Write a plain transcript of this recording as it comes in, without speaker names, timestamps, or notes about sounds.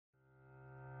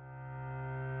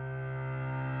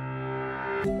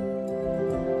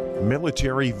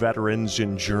Military Veterans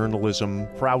in Journalism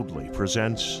proudly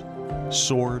presents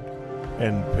Sword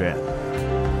and Pen.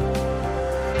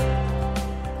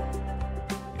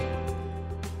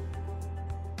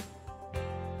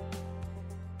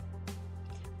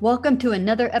 Welcome to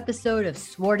another episode of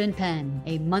Sword and Pen,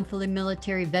 a monthly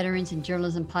military veterans and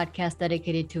journalism podcast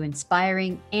dedicated to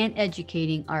inspiring and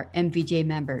educating our MVJ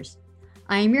members.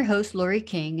 I am your host, Lori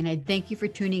King, and I thank you for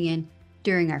tuning in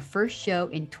during our first show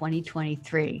in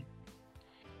 2023.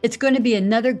 It's going to be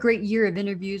another great year of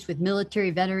interviews with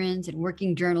military veterans and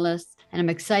working journalists, and I'm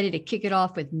excited to kick it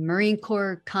off with Marine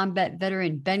Corps combat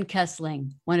veteran Ben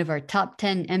Kessling, one of our top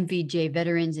 10 MVJ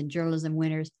veterans and journalism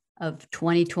winners of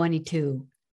 2022.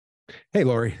 Hey,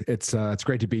 Lori, it's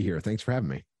great to be here. Thanks for having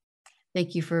me.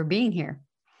 Thank you for being here.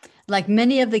 Like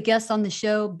many of the guests on the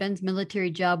show, Ben's military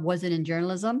job wasn't in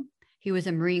journalism. He was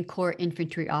a Marine Corps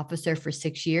infantry officer for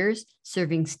 6 years,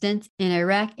 serving stints in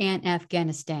Iraq and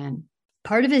Afghanistan.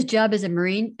 Part of his job as a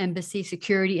Marine Embassy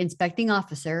Security Inspecting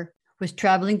Officer was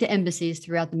traveling to embassies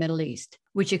throughout the Middle East,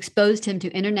 which exposed him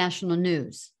to international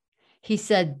news. He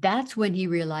said that's when he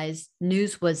realized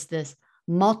news was this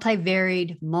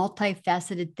multivaried,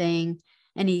 multifaceted thing,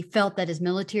 and he felt that his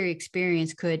military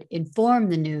experience could inform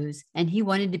the news, and he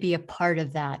wanted to be a part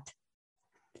of that.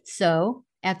 So,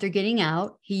 after getting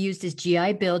out, he used his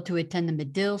GI Bill to attend the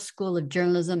Medill School of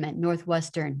Journalism at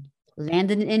Northwestern,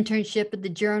 landed an internship at the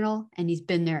Journal, and he's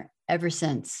been there ever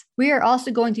since. We are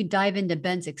also going to dive into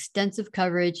Ben's extensive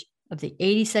coverage of the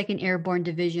 82nd Airborne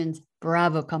Division's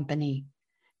Bravo Company,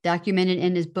 documented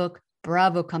in his book,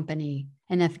 Bravo Company,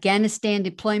 an Afghanistan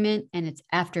deployment and its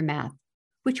aftermath,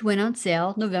 which went on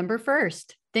sale November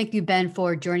 1st. Thank you, Ben,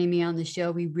 for joining me on the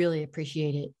show. We really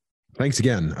appreciate it. Thanks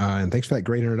again. And thanks for that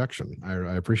great introduction.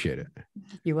 I appreciate it.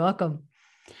 You're welcome.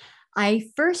 I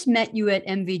first met you at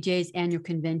MVJ's annual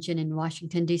convention in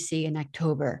Washington, D.C. in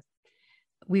October.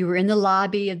 We were in the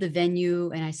lobby of the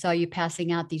venue, and I saw you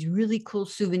passing out these really cool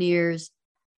souvenirs.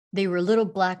 They were little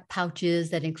black pouches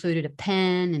that included a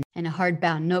pen and a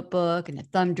hardbound notebook and a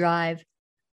thumb drive.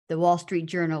 The Wall Street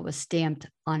Journal was stamped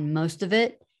on most of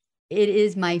it. It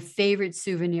is my favorite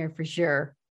souvenir for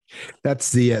sure.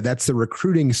 That's the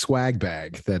recruiting swag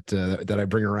bag that I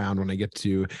bring around when I get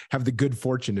to have the good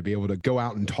fortune to be able to go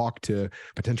out and talk to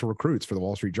potential recruits for the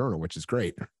Wall Street Journal, which is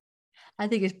great. I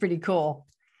think it's pretty cool.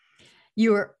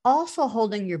 You are also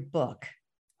holding your book.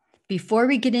 Before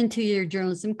we get into your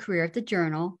journalism career at the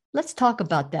Journal, let's talk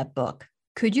about that book.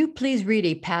 Could you please read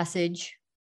a passage?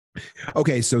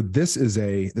 Okay, so this is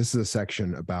a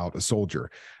section about a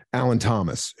soldier, Alan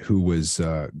Thomas, who was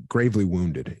gravely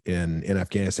wounded in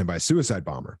Afghanistan by a suicide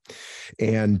bomber.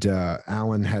 And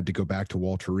Alan had to go back to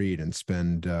Walter Reed and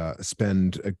spend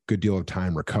a good deal of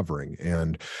time recovering.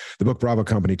 And the book Bravo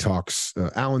Company talks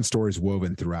Alan's stories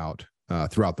woven throughout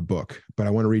the book. But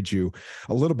I want to read you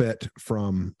a little bit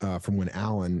from when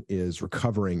Alan is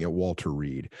recovering at Walter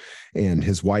Reed, and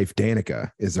his wife Danica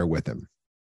is there with him.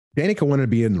 Danica wanted to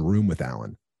be in the room with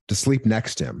Alan, to sleep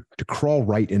next to him, to crawl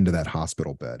right into that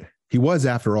hospital bed. He was,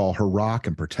 after all, her rock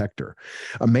and protector,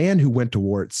 a man who went to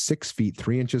war at 6 feet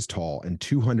 3 inches tall and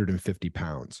 250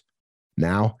 pounds.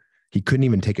 Now, he couldn't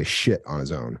even take a shit on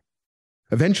his own.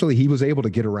 Eventually, he was able to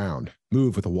get around,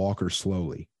 move with a walker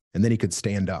slowly, and then he could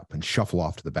stand up and shuffle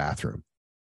off to the bathroom.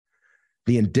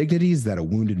 The indignities that a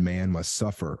wounded man must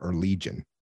suffer are legion.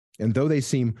 And though they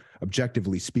seem,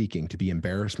 objectively speaking, to be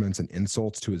embarrassments and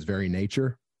insults to his very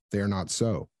nature, they are not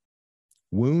so.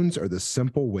 Wounds are the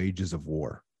simple wages of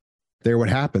war. They are what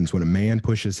happens when a man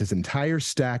pushes his entire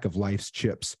stack of life's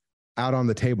chips out on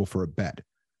the table for a bet,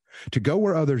 to go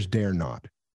where others dare not,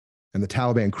 and the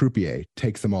Taliban croupier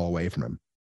takes them all away from him.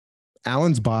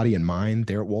 Alan's body and mind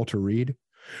there at Walter Reed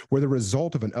were the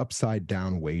result of an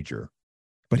upside-down wager.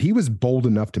 But he was bold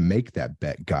enough to make that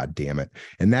bet, goddammit,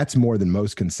 and that's more than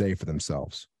most can say for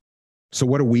themselves. So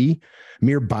what are we,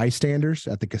 mere bystanders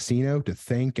at the casino, to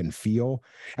think and feel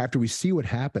after we see what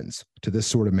happens to this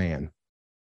sort of man?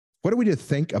 What are we to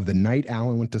think of the night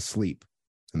Alan went to sleep,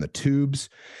 and the tubes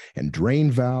and drain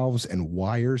valves and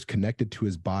wires connected to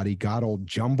his body got all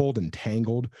jumbled and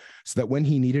tangled so that when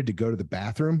he needed to go to the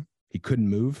bathroom, he couldn't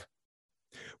move?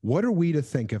 What are we to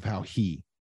think of how he,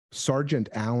 Sergeant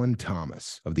Alan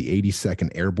Thomas of the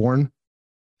 82nd Airborne,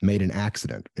 made an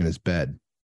accident in his bed?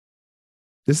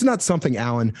 This is not something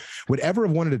Alan would ever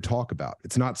have wanted to talk about.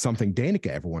 It's not something Danica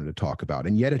ever wanted to talk about,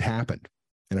 and yet it happened.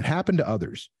 And it happened to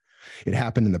others. It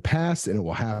happened in the past, and it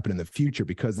will happen in the future,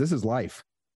 because this is life,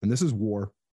 and this is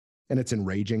war, and it's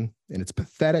enraging, and it's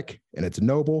pathetic, and it's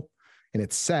noble, and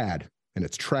it's sad, and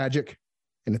it's tragic,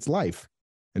 and it's life,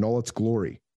 and all its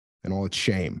glory, and all its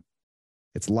shame.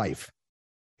 It's life.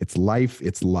 It's life.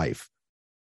 It's life.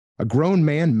 A grown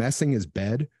man messing his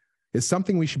bed is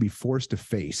something we should be forced to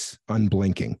face,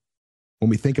 unblinking. When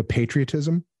we think of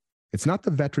patriotism, it's not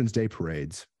the Veterans Day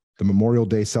parades, the Memorial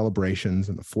Day celebrations,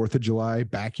 and the 4th of July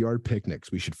backyard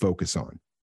picnics we should focus on.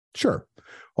 Sure,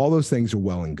 all those things are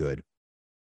well and good,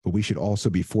 but we should also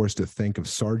be forced to think of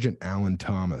Sergeant Alan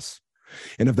Thomas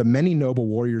and of the many noble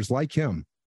warriors like him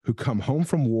who come home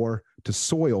from war to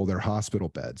soil their hospital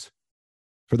beds.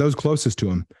 For those closest to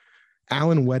him,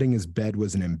 Alan wetting his bed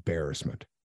was an embarrassment.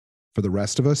 For the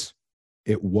rest of us,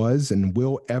 it was and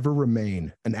will ever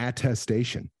remain an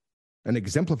attestation, an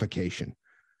exemplification,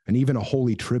 and even a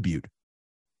holy tribute.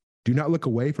 Do not look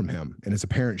away from him and his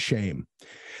apparent shame.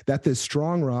 That this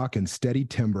strong rock and steady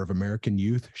timber of American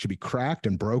youth should be cracked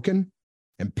and broken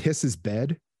and piss his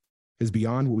bed is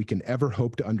beyond what we can ever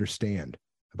hope to understand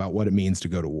about what it means to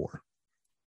go to war.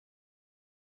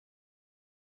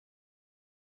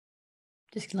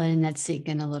 Just letting that sink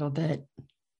in a little bit.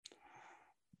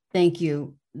 Thank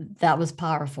you. That was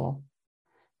powerful.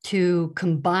 To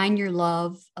combine your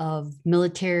love of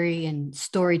military and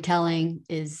storytelling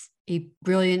is a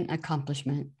brilliant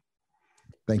accomplishment.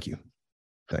 Thank you.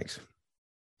 Thanks.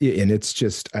 Yeah, and it's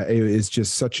just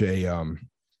such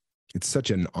it's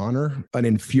such an honor, an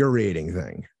infuriating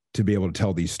thing to be able to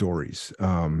tell these stories,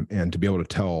 and to be able to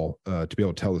tell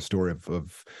the story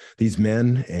of these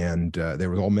men, and they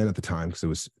were all men at the time because it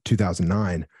was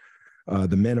 2009.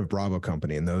 The men of Bravo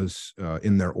Company and those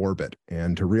in their orbit,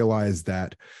 and to realize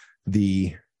that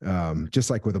just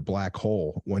like with a black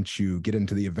hole, once you get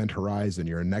into the event horizon,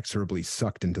 you're inexorably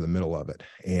sucked into the middle of it.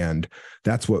 And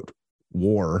that's what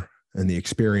war and the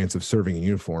experience of serving in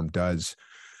uniform does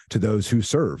to those who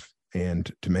serve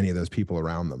and to many of those people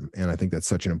around them. And I think that's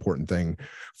such an important thing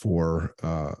for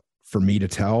me to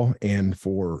tell, and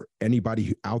for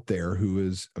anybody out there who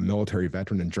is a military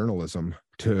veteran in journalism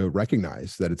to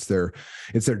recognize that it's their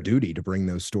duty to bring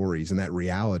those stories and that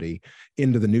reality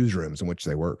into the newsrooms in which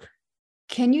they work.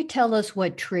 Can you tell us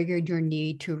what triggered your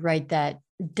need to write that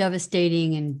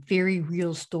devastating and very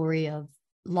real story of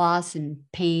loss and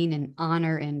pain and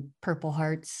honor and Purple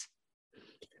Hearts?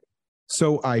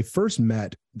 So I first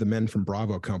met the men from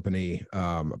Bravo Company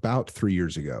about 3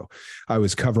 years ago. I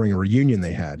was covering a reunion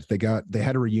they had. They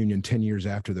had a reunion 10 years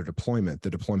after their deployment, the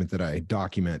deployment that I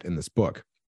document in this book.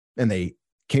 And they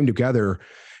came together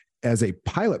as a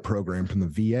pilot program from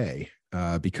the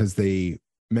VA because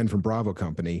men from Bravo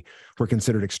Company were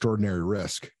considered extraordinary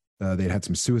risk. They'd had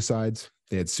some suicides,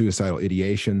 they had suicidal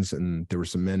ideations, and there were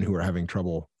some men who were having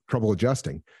trouble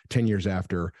adjusting 10 years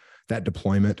after that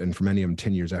deployment, and for many of them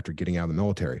 10 years after getting out of the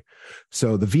military.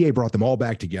 So the VA brought them all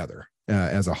back together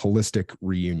as a holistic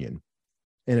reunion.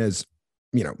 And as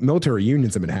you know, military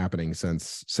reunions have been happening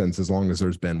since as long as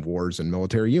there's been wars and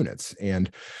military units.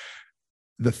 And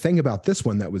the thing about this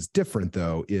one that was different,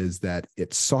 though, is that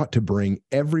it sought to bring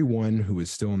everyone who was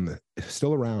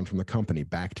still around from the company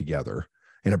back together.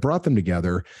 And it brought them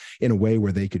together in a way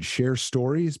where they could share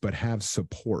stories, but have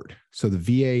support. So the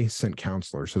VA sent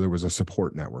counselors. So there was a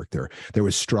support network there. There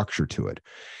was structure to it.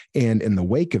 And in the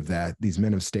wake of that, these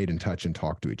men have stayed in touch and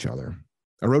talked to each other.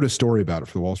 I wrote a story about it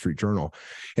for the Wall Street Journal.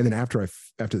 And then after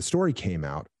the story came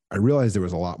out, I realized there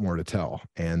was a lot more to tell.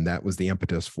 And that was the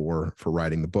impetus for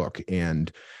writing the book.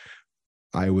 And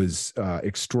I was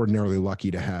extraordinarily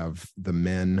lucky to have the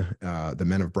men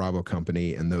of Bravo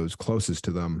Company and those closest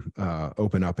to them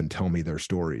open up and tell me their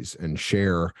stories and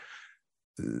share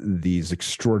these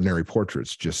extraordinary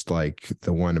portraits, just like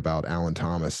the one about Alan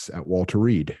Thomas at Walter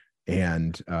Reed,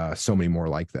 and so many more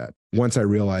like that. Once I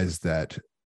realized that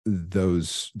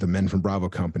the men from Bravo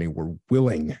Company were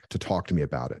willing to talk to me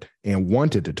about it and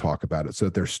wanted to talk about it so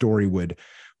that their story would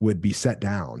be set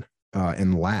down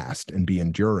and last and be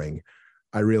enduring,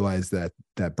 I realized that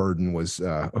burden was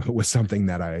something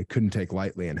that I couldn't take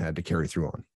lightly and had to carry through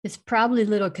on. It's probably a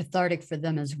little cathartic for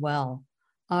them as well.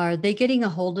 Are they getting a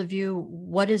hold of you?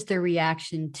 What is their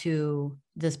reaction to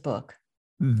this book?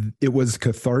 It was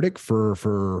cathartic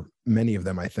for many of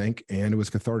them, I think, and it was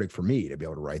cathartic for me to be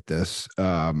able to write this.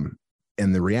 And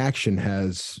the reaction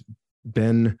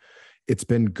it's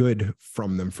been good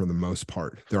from them for the most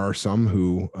part. There are some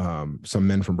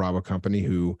men from Bravo Company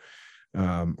who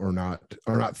are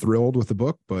not thrilled with the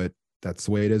book, but that's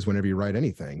the way it is whenever you write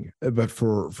anything. But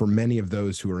for many of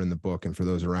those who are in the book and for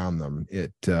those around them,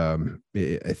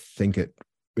 I think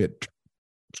it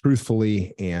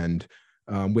truthfully and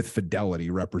with fidelity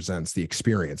represents the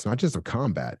experience, not just of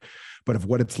combat, but of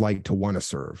what it's like to want to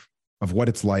serve, of what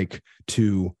it's like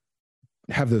to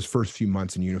have those first few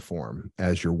months in uniform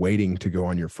as you're waiting to go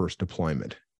on your first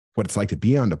deployment. what it's like to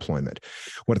be on deployment,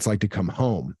 what it's like to come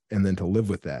home and then to live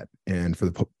with that, and for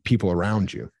the people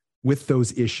around you with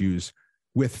those issues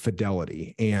with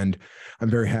fidelity. And I'm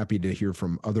very happy to hear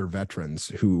from other veterans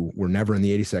who were never in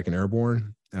the 82nd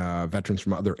Airborne, veterans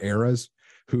from other eras,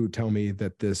 who tell me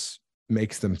that this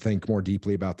makes them think more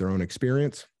deeply about their own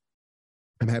experience.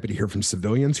 I'm happy to hear from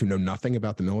civilians who know nothing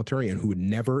about the military and who would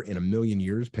never in a million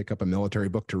years pick up a military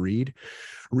book to read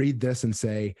this and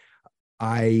say,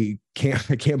 I can't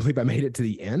believe I made it to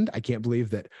the end. I can't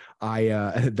believe that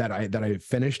I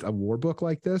finished a war book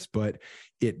like this, but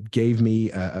it gave me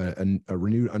a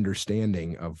renewed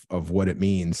understanding of what it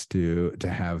means to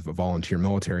have a volunteer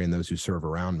military and those who serve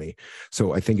around me.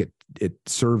 So I think it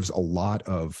serves a lot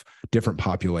of different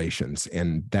populations,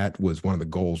 and that was one of the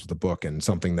goals of the book and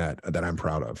something that I'm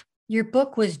proud of. Your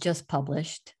book was just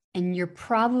published, and you're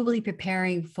probably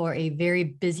preparing for a very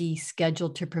busy schedule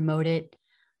to promote it.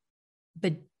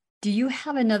 But do you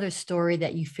have another story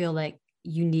that you feel like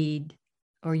you need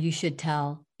or you should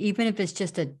tell, even if it's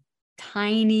just a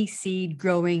tiny seed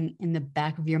growing in the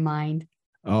back of your mind?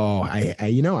 Oh,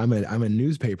 I'm a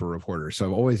newspaper reporter, so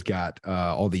I've always got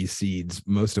all these seeds,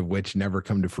 most of which never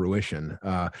come to fruition.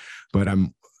 But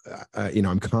I'm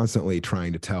constantly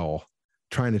trying to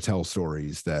tell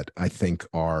stories that I think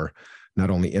are not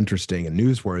only interesting and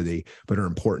newsworthy, but are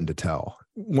important to tell.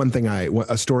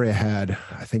 A story I had,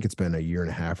 I think it's been a year and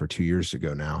a half or 2 years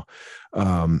ago now,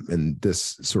 and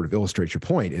this sort of illustrates your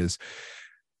point, is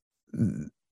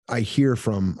I hear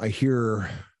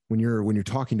when you're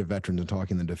talking to veterans and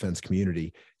talking to the defense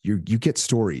community, you get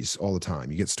stories all the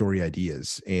time. You get story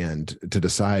ideas, and to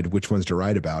decide which ones to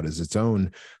write about is its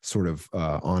own sort of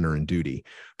honor and duty.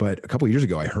 But a couple of years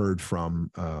ago, I heard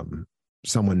from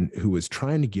someone who was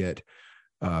trying to get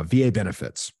VA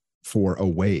benefits for a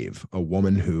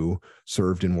woman who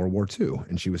served in World War II,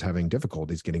 and she was having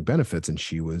difficulties getting benefits, and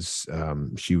she was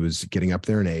getting up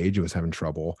there in age, was having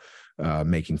trouble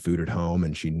making food at home,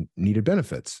 and she needed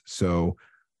benefits. So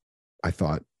I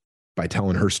thought, by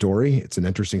telling her story, it's an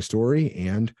interesting story,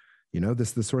 and this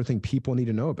is the sort of thing people need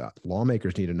to know about,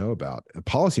 lawmakers need to know about,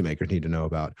 policymakers need to know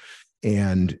about,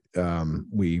 and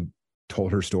we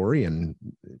told her story, and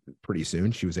pretty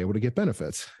soon she was able to get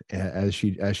benefits as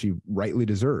she rightly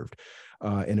deserved.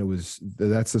 And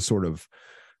that's the sort of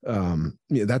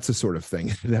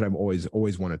thing that I'm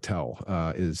always want to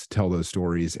tell, is tell those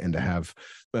stories and to have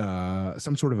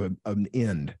some sort of an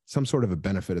end, some sort of a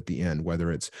benefit at the end,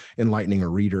 whether it's enlightening a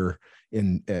reader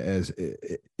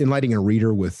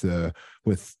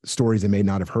with stories they may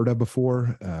not have heard of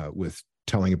before, with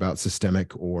telling about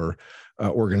systemic or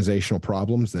organizational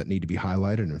problems that need to be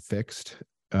highlighted and fixed,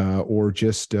 or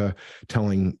just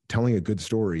telling a good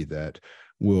story that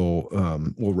will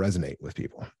resonate with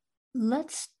people.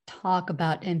 Let's talk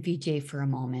about MVJ for a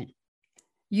moment.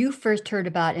 You first heard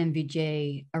about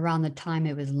MVJ around the time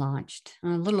it was launched, a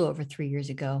little over 3 years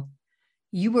ago.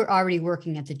 You were already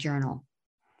working at the Journal.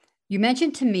 You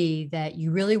mentioned to me that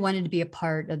you really wanted to be a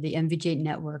part of the MVJ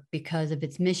network because of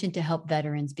its mission to help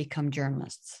veterans become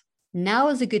journalists. Now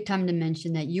is a good time to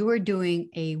mention that you are doing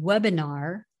a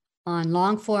webinar on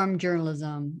long-form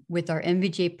journalism with our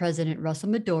MVJ president, Russell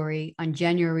Midori, on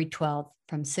January 12th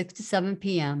from 6 to 7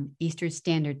 p.m. Eastern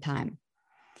Standard Time.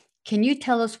 Can you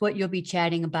tell us what you'll be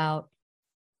chatting about?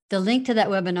 The link to that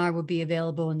webinar will be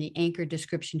available in the anchor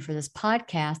description for this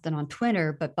podcast and on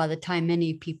Twitter, but by the time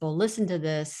many people listen to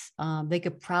this, they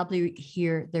could probably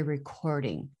hear the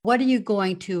recording. What are you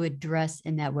going to address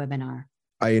in that webinar?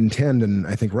 I intend, and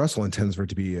I think Russell intends for it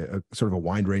to be a sort of a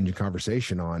wide-ranging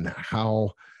conversation on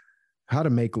how to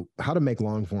make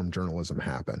long form journalism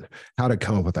happen, how to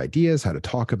come up with ideas, how to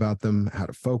talk about them, how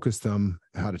to focus them,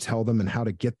 how to tell them, and how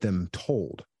to get them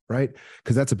told, right?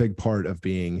 Because that's a big part of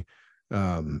being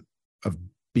of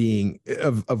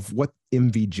what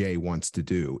MVJ wants to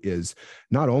do, is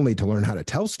not only to learn how to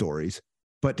tell stories,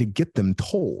 but to get them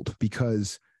told,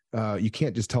 because you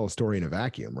can't just tell a story in a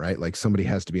vacuum, right? Like somebody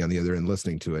has to be on the other end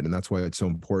listening to it. And that's why it's so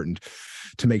important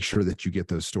to make sure that you get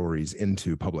those stories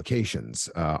into publications,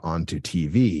 onto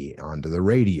TV, onto the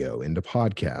radio, into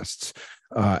podcasts.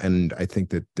 And I think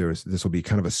that this will be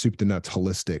kind of a soup to nuts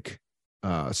holistic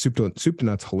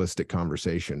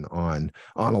conversation on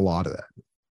a lot of that.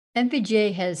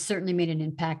 MVJ has certainly made an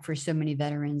impact for so many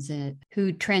veterans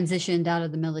who transitioned out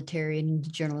of the military and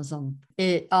into journalism.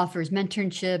 It offers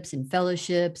mentorships and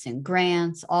fellowships and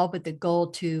grants, all with the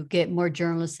goal to get more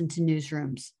journalists into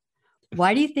newsrooms.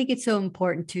 Why do you think it's so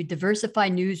important to diversify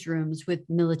newsrooms with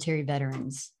military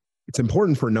veterans? It's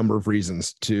important for a number of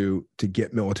reasons to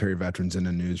get military veterans into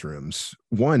newsrooms.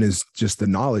 One is just the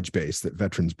knowledge base that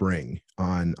veterans bring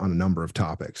on a number of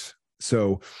topics.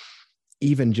 So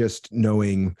even just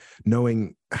knowing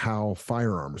how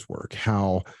firearms work,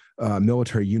 how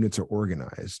military units are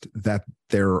organized, that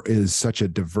there is such a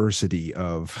diversity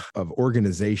of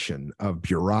organization, of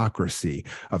bureaucracy,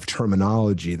 of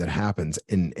terminology that happens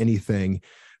in anything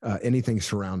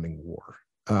surrounding war.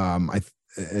 I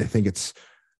think it's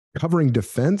covering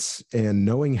defense and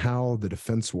knowing how the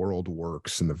defense world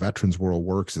works and the veterans world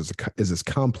works is as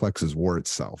complex as war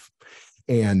itself.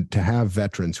 And to have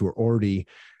veterans who are already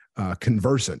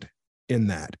conversant in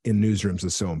newsrooms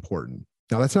is so important.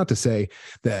 Now, that's not to say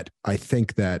that I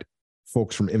think that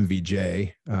folks from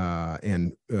MVJ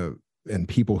and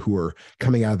people who are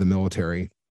coming out of the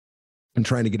military and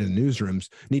trying to get into newsrooms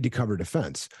need to cover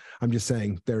defense. I'm just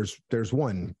saying there's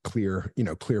one clear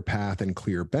path and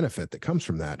clear benefit that comes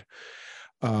from that.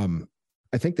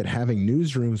 I think that having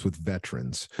newsrooms with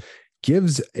veterans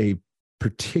gives a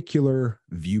particular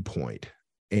viewpoint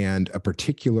and a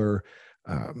particular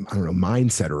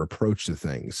mindset or approach to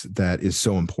things that is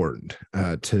so important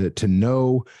to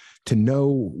know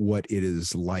what it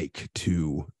is like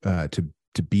to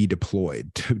be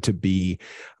deployed, to be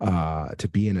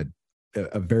in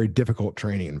a very difficult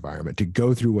training environment, to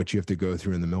go through what you have to go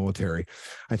through in the military.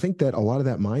 I think that a lot of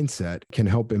that mindset can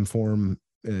help inform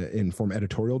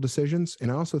editorial decisions.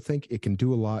 And I also think it can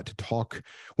do a lot to talk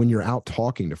when you're out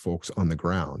talking to folks on the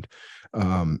ground.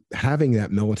 Having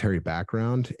that military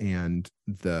background and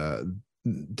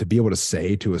to be able to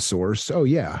say to a source, oh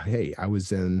yeah, hey, I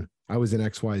was in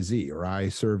XYZ, or I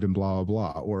served in blah,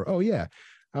 blah, blah, or, oh yeah,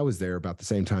 I was there about the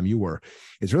same time you were.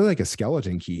 It's really like a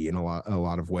skeleton key in a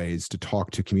lot of ways to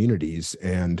talk to communities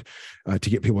and to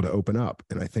get people to open up.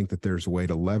 And I think that there's a way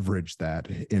to leverage that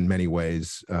in many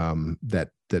ways that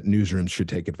newsrooms should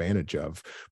take advantage of.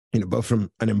 Both from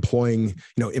an employing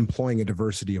a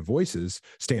diversity of voices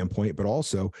standpoint, but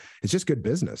also it's just good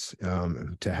business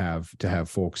to have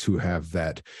folks who have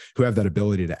that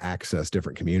ability to access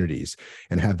different communities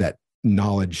and have that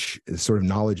knowledge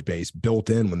base built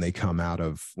in when they come out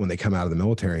of the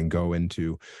military and go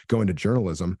into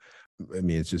journalism. I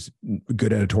mean, it's just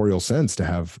good editorial sense to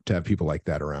have people like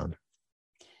that around.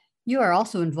 You are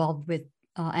also involved with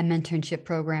a mentorship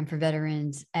program for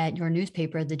veterans at your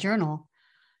newspaper, The Journal.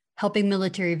 Helping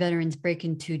military veterans break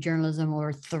into journalism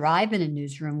or thrive in a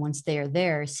newsroom once they are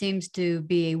there seems to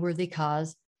be a worthy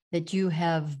cause that you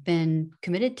have been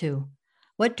committed to.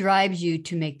 What drives you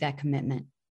to make that commitment?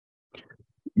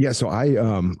 Yeah, so I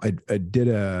did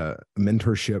a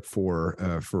mentorship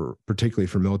for particularly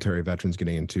for military veterans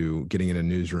getting into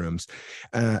newsrooms,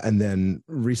 and then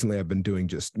recently I've been doing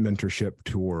just mentorship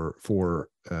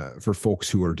for folks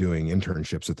who are doing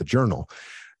internships at the Journal.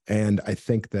 And I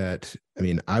think that, I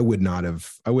mean, I would not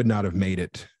have made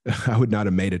it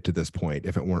to this point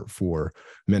if it weren't for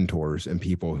mentors and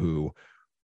people who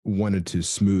wanted to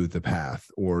smooth the path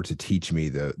or to teach me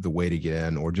the way to get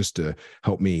in, or just to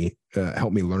help me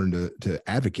learn to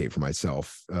advocate for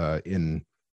myself in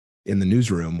the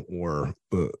newsroom or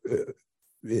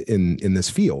in this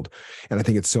field. And I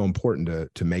think it's so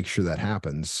important to make sure that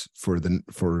happens for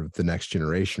the next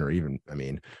generation, or even, I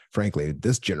mean, frankly,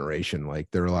 this generation. Like,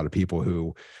 there are a lot of people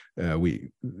who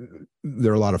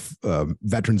there are a lot of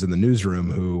veterans in the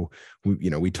newsroom who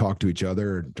we talked to each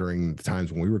other during the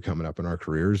times when we were coming up in our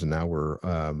careers, and now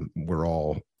we're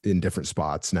all in different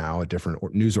spots now at different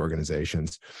news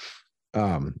organizations.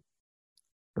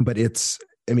 But it's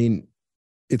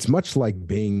much like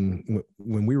being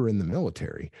when we were in the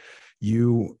military.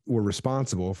 You were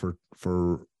responsible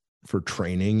for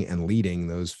training and leading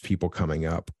those people coming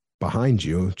up behind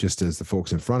you, just as the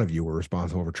folks in front of you were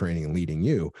responsible for training and leading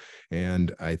you.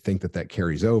 And I think that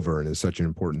carries over and is such an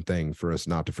important thing for us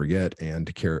not to forget and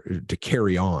to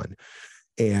carry on.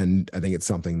 And I think it's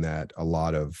something that a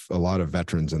lot of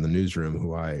veterans in the newsroom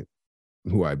who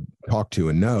I talk to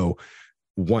and know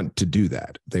want to do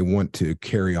that. They want to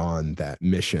carry on that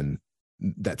mission,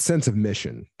 that sense of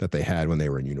mission that they had when they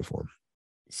were in uniform.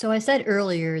 So I said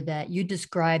earlier that you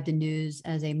described the news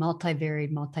as a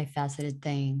multivariate, multifaceted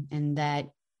thing, and that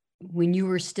when you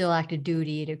were still active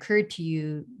duty, it occurred to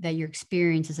you that your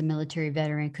experience as a military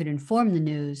veteran could inform the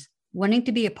news. Wanting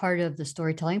to be a part of the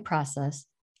storytelling process,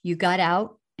 you got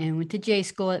out and went to J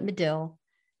school at Medill.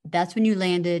 That's when you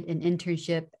landed an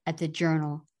internship at the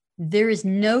Journal. There is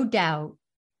no doubt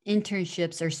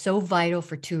internships are so vital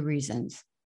for two reasons: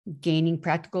 gaining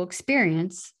practical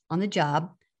experience on the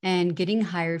job and getting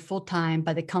hired full-time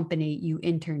by the company you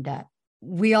interned at.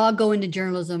 We all go into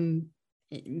journalism,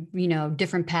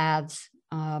 different paths.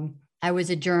 I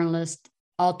was a journalist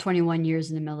all 21 years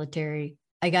in the military.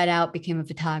 I got out, became a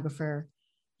photographer.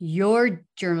 Your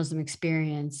journalism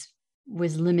experience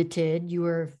was limited. You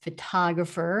were a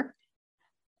photographer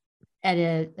at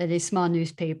a small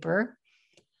newspaper.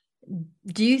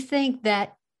 Do you think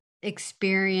that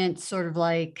experience sort of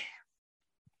like,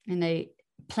 and they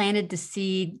planted the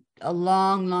seed a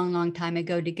long, long, long time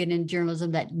ago to get into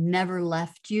journalism that never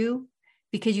left you?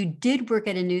 Because you did work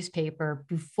at a newspaper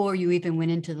before you even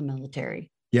went into the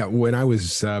military. Yeah, when I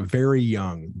was very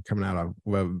young, coming out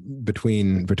of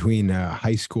between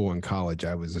high school and college,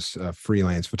 I was a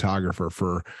freelance photographer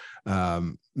for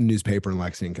newspaper in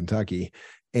Lexington, Kentucky,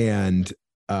 and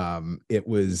it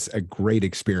was a great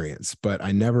experience. But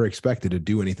I never expected to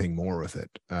do anything more with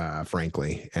it,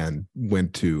 frankly. And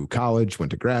went to college,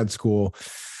 went to grad school,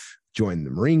 joined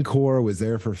the Marine Corps, was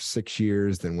there for 6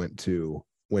 years, then went to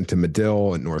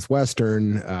Medill at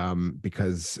Northwestern,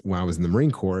 because when I was in the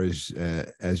Marine Corps,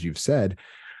 as you've said,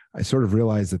 I sort of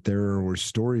realized that there were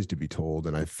stories to be told,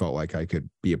 and I felt like I could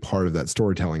be a part of that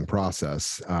storytelling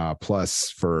process. Plus,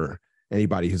 for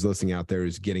anybody who's listening out there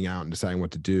who's getting out and deciding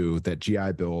what to do, that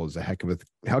GI Bill is a heck of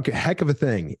a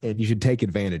thing, and you should take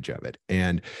advantage of it.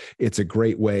 And it's a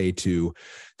great way to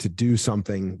do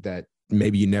something that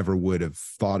maybe you never would have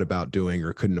thought about doing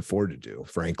or couldn't afford to do,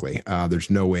 frankly. There's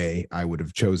no way I would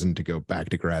have chosen to go back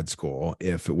to grad school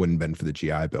if it wouldn't have been for the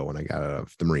GI Bill when I got out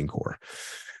of the Marine Corps.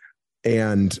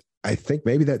 And I think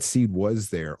maybe that seed was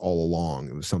there all along.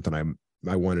 It was something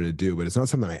I wanted to do, but it's not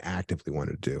something I actively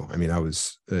wanted to do. I mean, I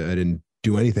didn't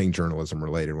do anything journalism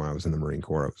related when I was in the Marine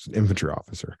Corps. I was an infantry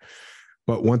officer.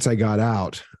 But once I got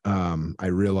out, I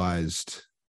realized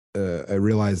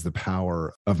the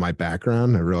power of my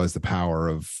background. I realized the power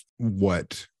of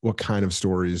what kind of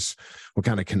stories, what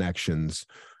kind of connections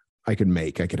I could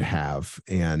make, I could have.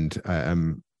 And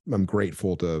I'm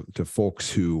grateful to folks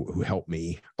who helped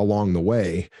me along the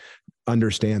way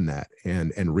understand that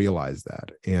and realize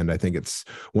that. And I think it's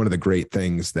one of the great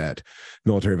things that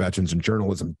military veterans and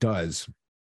journalism does.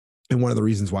 And one of the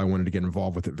reasons why I wanted to get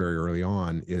involved with it very early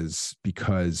on is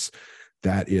because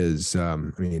that is,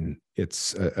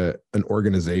 it's an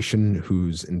organization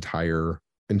whose entire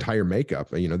makeup,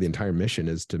 the entire mission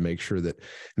is to make sure that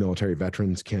military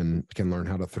veterans can learn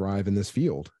how to thrive in this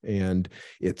field. And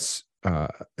it's a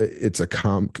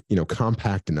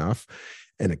compact enough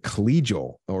and a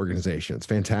collegial organization. It's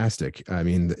fantastic. I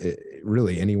mean,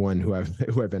 really anyone who I've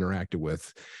interacted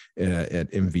with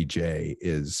at MVJ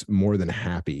is more than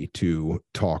happy to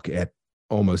talk at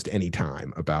almost any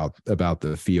time about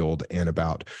the field and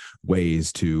about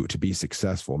ways to be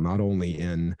successful, not only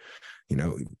in,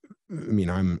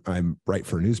 I'm write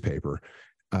for a newspaper,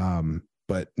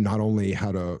 but not only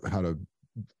how to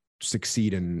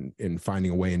succeed in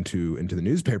finding a way into the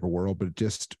newspaper world, but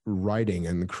just writing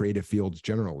and the creative fields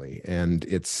generally. And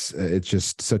there's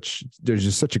just such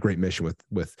a great mission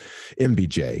with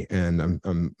MVJ, and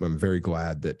I'm very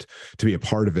glad to be a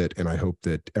part of it. And I hope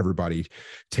that everybody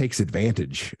takes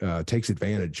advantage of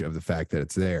the fact that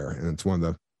it's there. And it's one of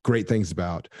the great things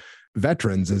about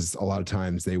veterans is a lot of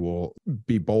times they will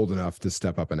be bold enough to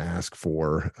step up and ask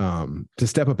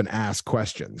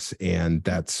questions. And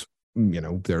that's,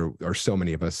 there are so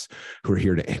many of us who are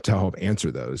here to help answer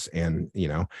those. And,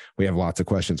 we have lots of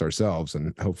questions ourselves,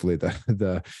 and hopefully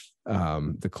the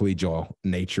collegial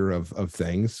nature of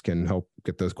things can help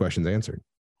get those questions answered.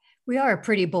 We are a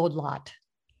pretty bold lot.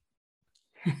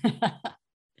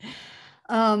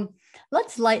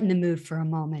 Let's lighten the mood for a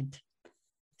moment.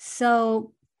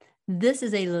 So this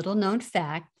is a little known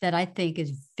fact that I think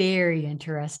is very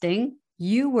interesting.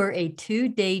 You were a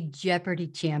 2-day Jeopardy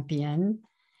champion.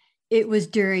 It was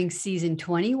during season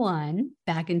 21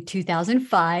 back in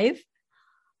 2005.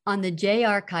 On the J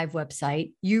Archive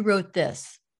website, you wrote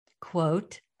this,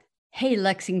 quote, "Hey,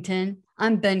 Lexington,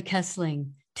 I'm Ben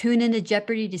Kessling. Tune into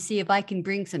Jeopardy to see if I can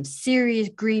bring some serious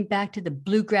green back to the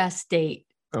bluegrass state."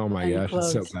 Oh my gosh,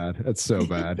 it's so bad. It's so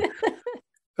bad.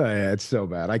 It's so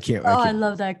bad. I can't. I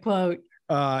love that quote.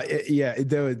 I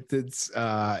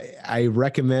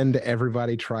recommend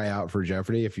everybody try out for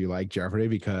Jeopardy if you like Jeopardy,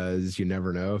 because you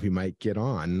never know if you might get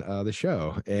on the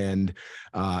show. And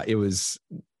it was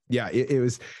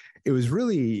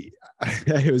really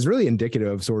indicative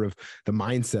of sort of the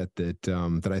mindset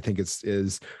that I think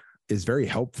is very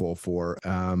helpful for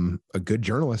a good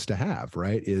journalist to have,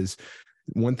 right? Is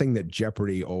one thing that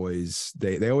Jeopardy they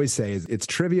always say is it's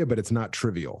trivia, but it's not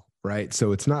trivial, right?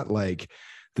 So it's not like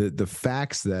the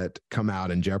facts that come out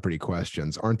in Jeopardy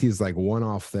questions aren't these like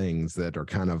one-off things that are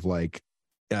kind of like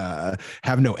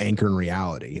have no anchor in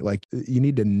reality. Like you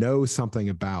need to know something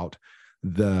about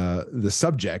the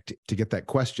subject to get that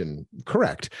question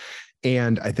correct.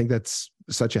 And I think that's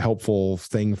such a helpful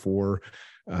thing for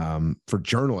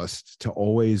journalists to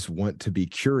always want to be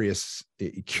curious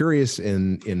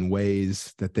in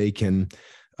ways that they can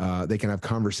they can have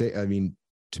conversation. I mean,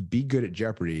 to be good at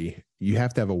Jeopardy, you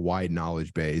have to have a wide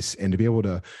knowledge base and to be able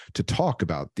to talk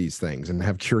about these things and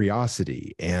have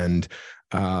curiosity and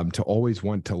to always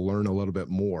want to learn a little bit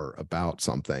more about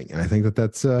something. And I think that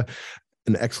that's an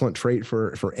excellent trait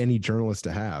for any journalist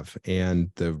to have.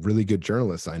 And the really good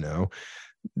journalists I know,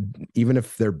 even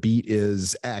if their beat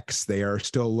is X, they are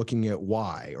still looking at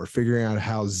Y or figuring out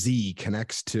how Z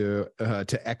connects to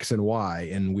X and Y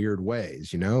in weird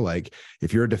ways. You know, like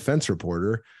if you're a defense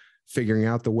reporter, figuring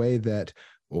out the way that,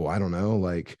 I don't know,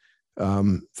 like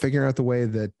figuring out the way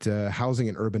that housing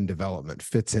and urban development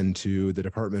fits into the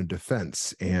Department of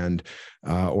Defense, and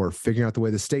or figuring out the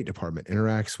way the State Department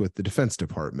interacts with the Defense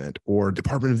Department or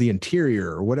Department of the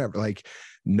Interior or whatever. Like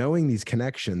knowing these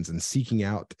connections and seeking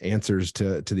out answers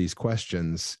to these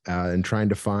questions and trying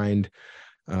to find,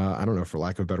 I don't know, for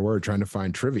lack of a better word, trying to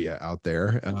find trivia out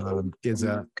there is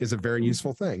a very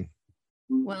useful thing.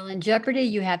 Well, in Jeopardy,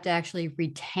 you have to actually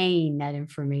retain that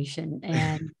information.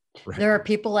 And Right. there are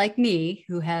people like me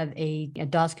who have a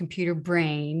DOS computer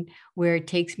brain where it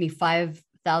takes me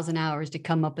 5,000 hours to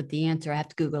come up with the answer. I have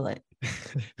to Google it.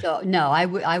 So no, I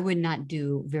would not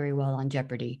do very well on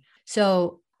Jeopardy.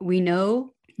 So we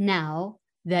know now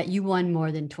that you won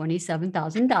more than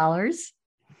 $27,000.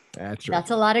 That's right.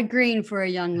 That's a lot of green for a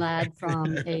young lad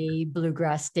from a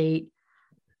bluegrass state.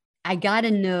 I got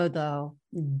to know though,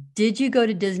 did you go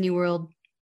to Disney World?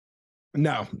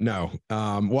 No.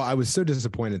 Well, I was so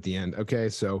disappointed at the end. Okay.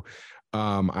 So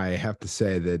I have to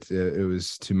say that it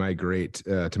was to my great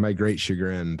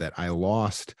chagrin that I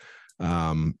lost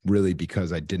really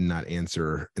because I did not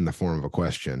answer in the form of a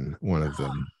question, one of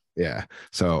them. Yeah.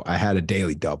 So I had a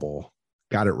daily double,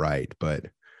 got it right, but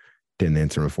didn't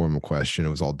answer in a form of question. It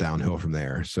was all downhill from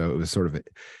there. So it was sort of an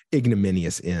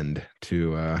ignominious end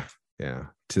to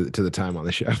the time on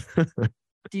the show.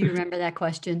 Do you remember that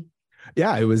question?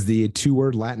 Yeah, it was the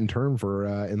 2-word Latin term for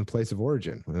in the place of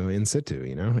origin, in situ,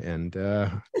 and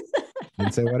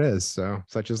didn't say what is. So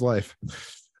such is life.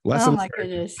 Lesson. Oh my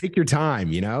goodness. Take your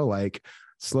time, like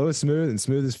slow is smooth and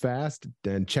smooth is fast,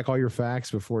 and check all your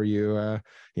facts before you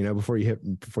before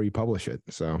you publish it.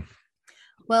 So,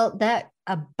 well, that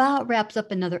about wraps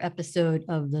up another episode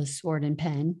of the Sword and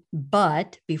Pen.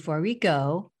 But before we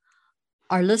go,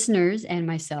 our listeners and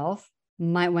myself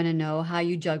might want to know how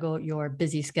you juggle your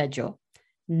busy schedule.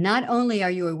 Not only are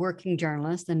you a working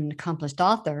journalist and an accomplished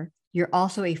author, you're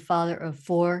also a father of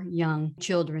 4 young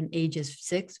children, ages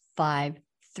 6, 5,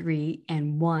 3,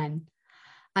 and 1.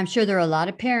 I'm sure there are a lot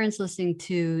of parents listening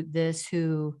to this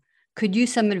who could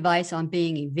use some advice on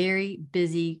being a very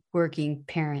busy working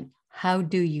parent. How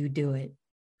do you do it?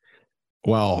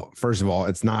 Well, first of all,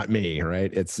 it's not me,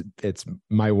 right? It's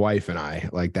my wife and I.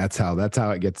 Like that's how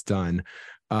it gets done.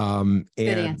 Good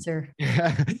answer.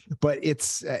 But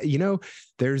it's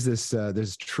there's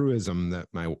this truism that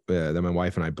my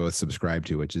wife and I both subscribe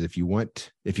to, which is if you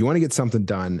want to get something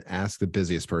done, ask the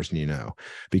busiest person you know,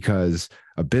 because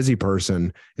a busy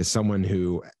person is someone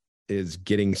who is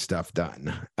getting stuff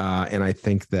done. And I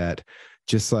think that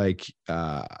just like in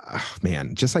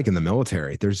the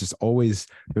military, there's always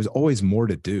more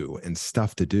to do and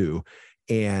stuff to do.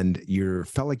 And you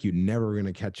felt like you never were going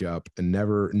to catch up and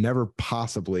never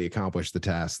possibly accomplish the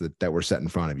tasks that were set in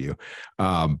front of you.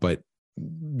 But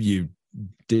you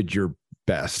did your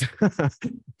best.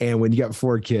 And when you got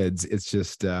 4 kids, it's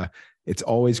just, it's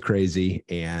always crazy.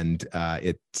 And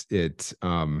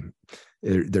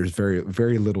there's very,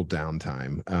 very little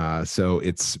downtime. So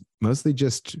it's mostly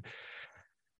just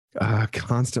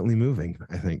constantly moving.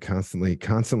 I think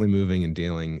constantly moving and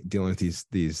dealing with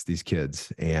these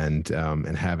kids and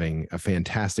having a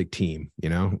fantastic team.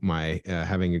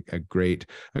 Having a great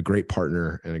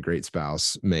partner and a great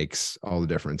spouse makes all the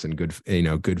difference. And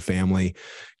good family,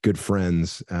 good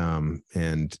friends,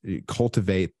 and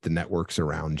cultivate the networks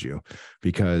around you,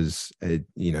 because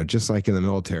just like in the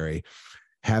military,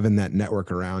 having that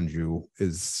network around you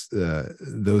is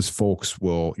those folks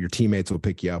your teammates will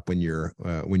pick you up when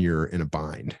you're in a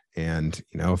bind. And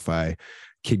if a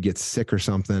kid gets sick or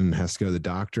something and has to go to the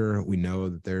doctor, we know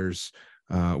that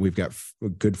we've got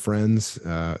good friends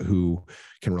who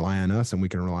can rely on us, and we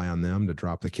can rely on them to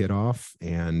drop the kid off.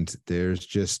 And there's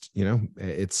just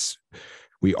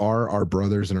we are our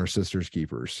brothers and our sisters'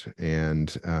 keepers,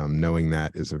 and knowing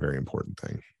that is a very important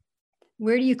thing.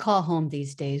 Where do you call home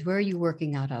these days? Where are you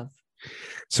working out of?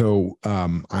 So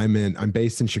I'm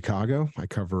based in Chicago. I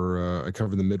cover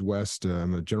the Midwest.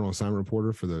 I'm a general assignment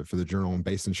reporter for the Journal. I'm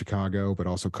based in Chicago, but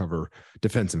also cover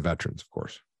defense and veterans, of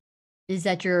course. Is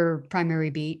that your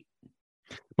primary beat?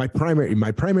 My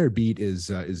primary beat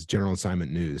is general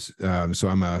assignment news. So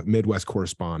I'm a Midwest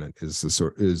correspondent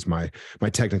is my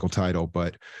technical title,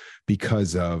 but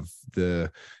because of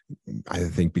the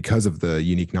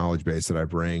unique knowledge base that I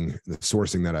bring, the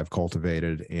sourcing that I've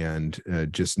cultivated, and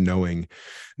just knowing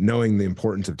the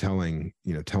importance of telling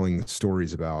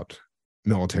stories about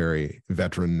military,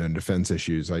 veteran, and defense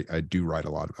issues, I do write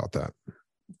a lot about that.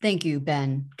 Thank you,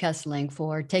 Ben Kesling,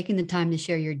 for taking the time to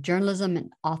share your journalism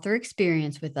and author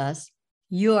experience with us.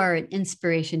 You are an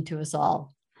inspiration to us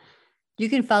all. You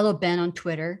can follow Ben on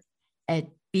Twitter at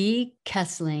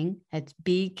bkesling, that's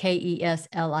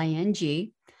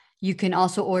BKESLING. You can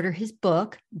also order his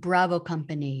book, Bravo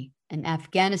Company, an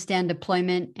Afghanistan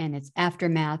deployment and its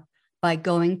aftermath, by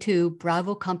going to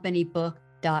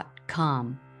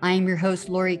bravocompanybook.com. I am your host,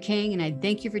 Lori King, and I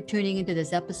thank you for tuning into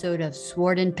this episode of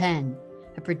Sword and Pen,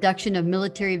 a production of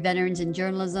military veterans in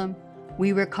journalism.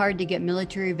 We work hard to get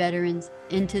military veterans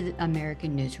into the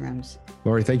American newsrooms.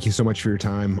 Lori, thank you so much for your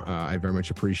time. I very much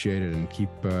appreciate it, and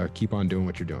keep on doing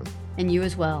what you're doing. And you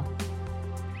as well.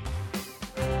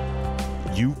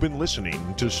 You've been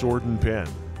listening to Sword and Pen,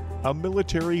 a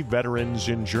military veterans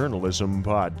in journalism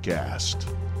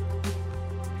podcast.